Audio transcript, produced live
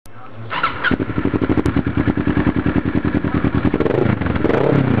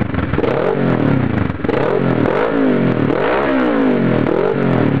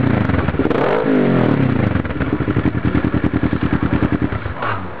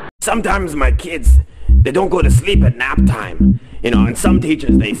Sometimes my kids, they don't go to sleep at nap time. You know, and some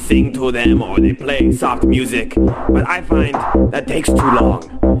teachers, they sing to them or they play soft music. But I find that takes too long.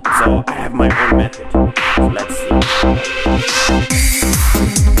 So I have my own method. So let's see.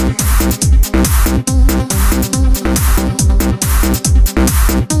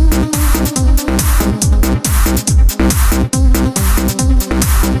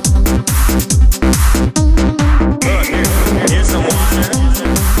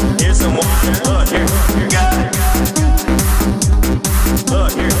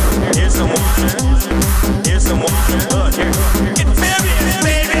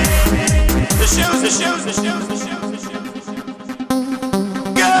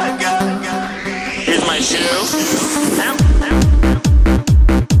 Here's my shoe.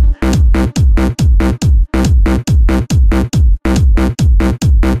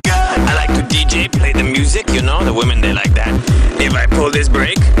 I like to DJ, play the music, you know, the women, they like that. If I pull this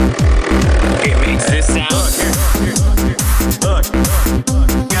brake, it makes this sound.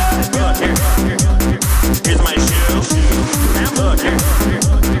 Here's my shoe.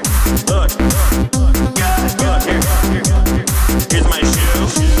 Here's my shoe.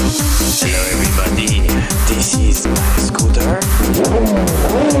 Hello everybody, this is my scooter.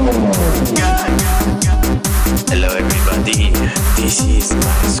 Hello everybody, this is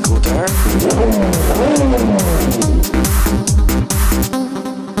my scooter.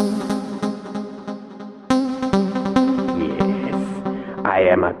 Yes, I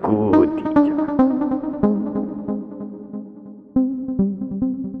am a good teacher.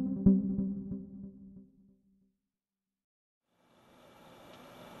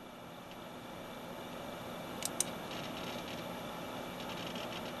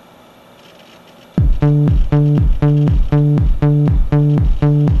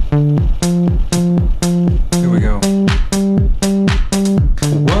 Here we go.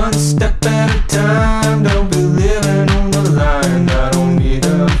 One step at a time, don't be living on the line. I don't need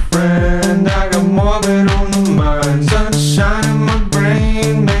a friend, I got more than on the mind. Sunshine in my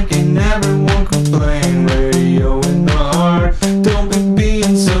brain, making everyone complain. Radio in the heart, don't be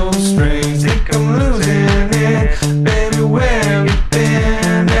being so strange. Think I'm losing it, baby, where have you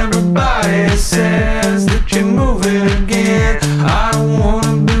been? Everybody says that you're moving again. I don't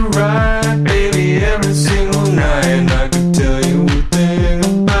wanna be right, baby, every single night. And I could tell you a thing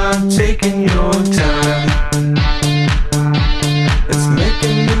about taking your time. It's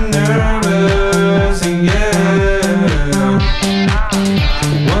making me nervous, yeah.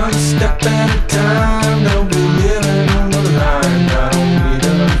 One step at a time, don't be living on the line. I don't need a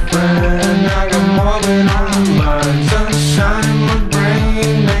friend, I got more than on my mind. Sunshine in my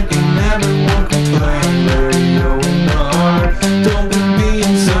brain, making everyone complain. Radio in the heart, don't be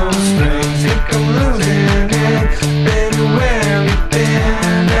being so strange. Think I'm losing it, baby, where have you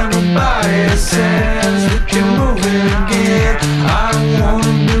been? Everybody says that you're moving again. I don't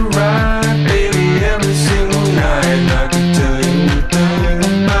wanna be right, baby, every single night. And I can tell you a thing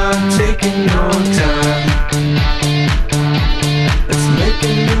about taking your time. It's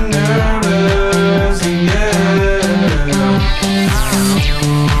making me nervous, yeah.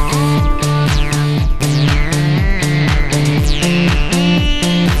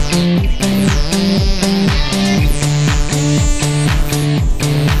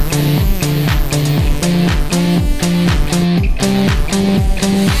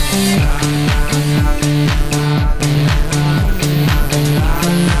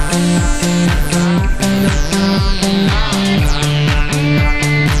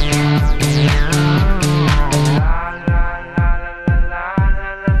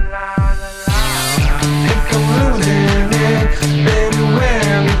 Think I'm losing it, baby, where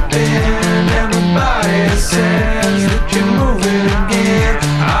have you been? Everybody says that you're moving again.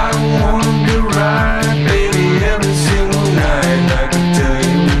 I don't wanna be right, baby, every single night. I can tell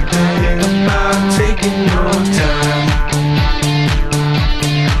you a thing about taking your time.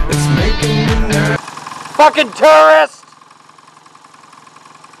 It's making me nervous. Fucking tourist!